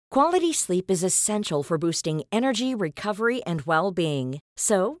Quality sleep is essential for boosting energy, recovery, and well-being.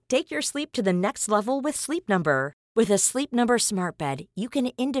 So, take your sleep to the next level with Sleep Number. With a Sleep Number smart bed, you can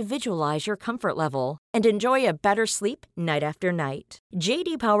individualize your comfort level and enjoy a better sleep night after night.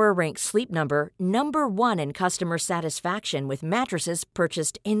 J.D. Power ranks Sleep Number number 1 in customer satisfaction with mattresses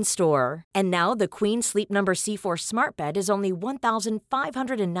purchased in-store. And now the Queen Sleep Number C4 smart bed is only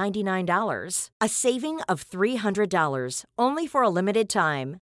 $1,599, a saving of $300, only for a limited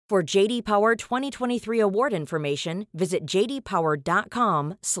time. For J.D. Power 2023 award information, visit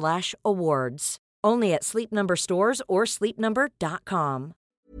jdpower.com/awards. Only at Sleep Number stores or sleepnumber.com.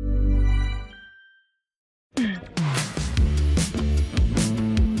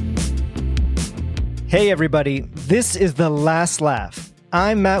 Hey everybody, this is The Last Laugh.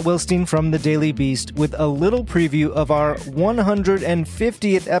 I'm Matt Wilstein from The Daily Beast with a little preview of our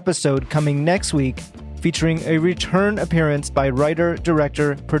 150th episode coming next week, featuring a return appearance by writer,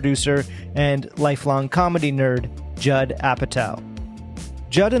 director, producer, and lifelong comedy nerd, Judd Apatow.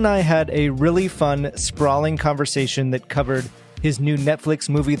 Judd and I had a really fun, sprawling conversation that covered his new Netflix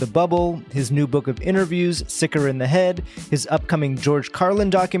movie, The Bubble, his new book of interviews, Sicker in the Head, his upcoming George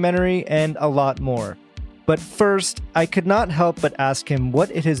Carlin documentary, and a lot more. But first, I could not help but ask him what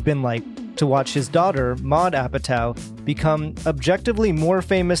it has been like to watch his daughter, Maude Apatow, become objectively more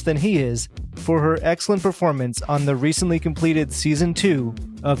famous than he is for her excellent performance on the recently completed Season 2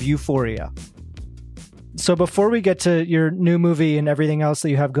 of Euphoria. So before we get to your new movie and everything else that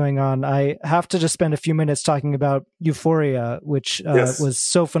you have going on, I have to just spend a few minutes talking about Euphoria, which was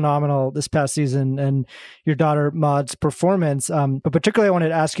so phenomenal this past season, and your daughter Maude's performance. But particularly, I wanted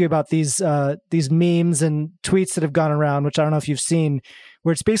to ask you about these memes and tweets that have gone around, which I don't know if you've seen,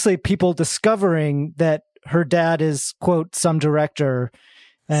 where it's basically people discovering that her dad is, quote, some director,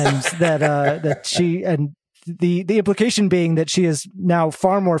 and that she, and the implication being that she is now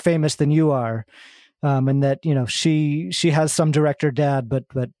far more famous than you are. And that, you know, she has some director dad, but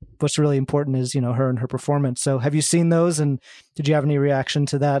what's really important is, you know, her and her performance. So have you seen those, and did you have any reaction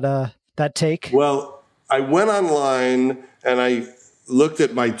to that take? Well, I went online and I looked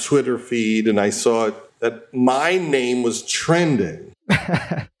at my Twitter feed and I saw that my name was trending.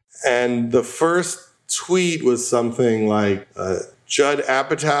 And the first tweet was something like, Judd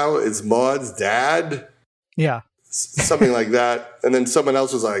Apatow is Maude's dad? Yeah. Something like that. And then someone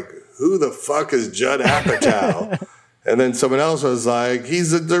else was like, who the fuck is Judd Apatow? And then someone else was like,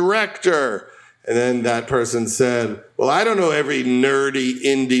 he's a director. And then that person said, well, I don't know every nerdy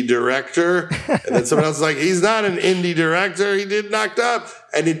indie director. And then someone else was like, he's not an indie director. He did Knocked Up.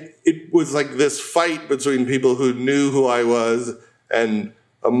 And it was like this fight between people who knew who I was and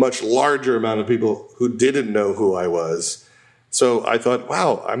a much larger amount of people who didn't know who I was. So I thought,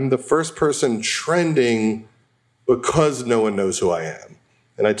 wow, I'm the first person trending because no one knows who I am.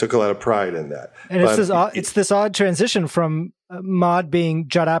 And I took a lot of pride in that. And it's this odd transition from Maude being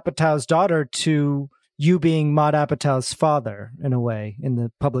Judd Apatow's daughter to you being Maude Apatow's father, in a way, in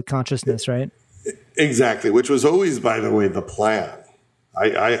the public consciousness, right? Exactly, which was always, by the way, the plan.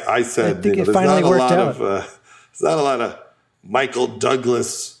 I said, it finally worked out. There's not a lot of Michael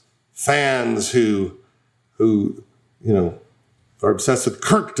Douglas fans who are obsessed with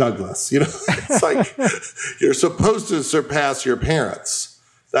Kirk Douglas. It's like you're supposed to surpass your parents.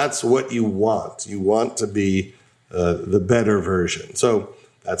 That's what you want. You want to be the better version. So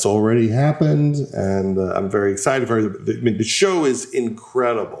that's already happened, and I'm very excited for it. The show is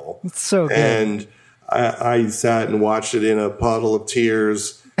incredible. It's so good. And I sat and watched it in a puddle of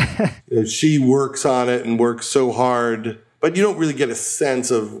tears. She works on it and works so hard, but you don't really get a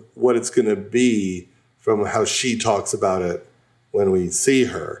sense of what it's going to be from how she talks about it when we see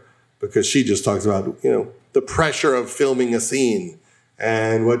her, because she just talks about, the pressure of filming a scene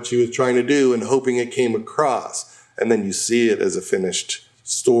and what she was trying to do and hoping it came across. And then you see it as a finished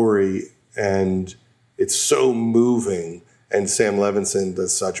story, and it's so moving. And Sam Levinson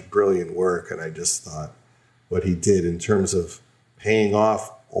does such brilliant work. And I just thought what he did in terms of paying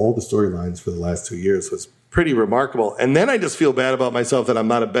off all the storylines for the last 2 years was pretty remarkable. And then I just feel bad about myself that I'm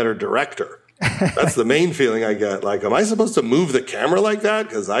not a better director. That's the main feeling I get. Like, am I supposed to move the camera like that?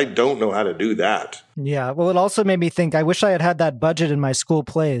 Because I don't know how to do that. Yeah. Well, it also made me think, I wish I had that budget in my school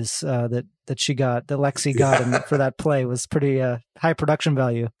plays that Lexi got and for that play was pretty high production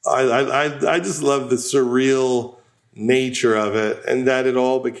value. I just love the surreal nature of it, and that it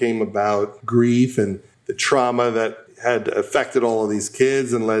all became about grief and the trauma that had affected all of these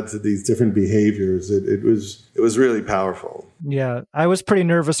kids and led to these different behaviors. It was really powerful. Yeah, I was pretty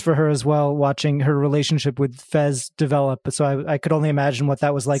nervous for her as well, watching her relationship with Fez develop. So I could only imagine what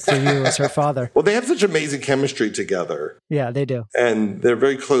that was like for you as her father. Well, they have such amazing chemistry together. Yeah, they do. And they're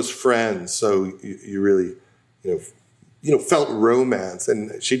very close friends. So you really, felt romance.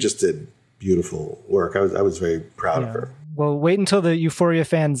 And she just did beautiful work. I was very proud of her. Well, wait until the Euphoria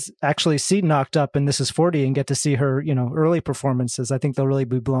fans actually see Knocked Up and This Is 40 and get to see her, early performances. I think they'll really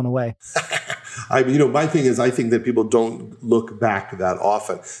be blown away. My thing is, I think that people don't look back that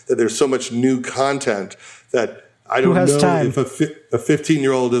often, that there's so much new content that I don't know if a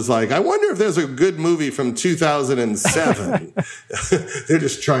 15-year-old is like, I wonder if there's a good movie from 2007. They're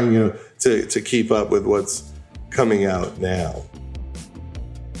just trying, to keep up with what's coming out now.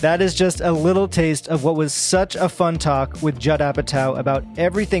 That is just a little taste of what was such a fun talk with Judd Apatow about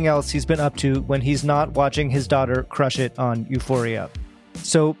everything else he's been up to when he's not watching his daughter crush it on Euphoria.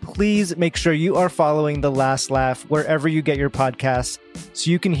 So please make sure you are following The Last Laugh wherever you get your podcasts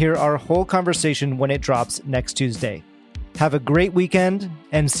so you can hear our whole conversation when it drops next Tuesday. Have a great weekend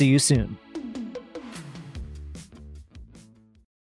and see you soon.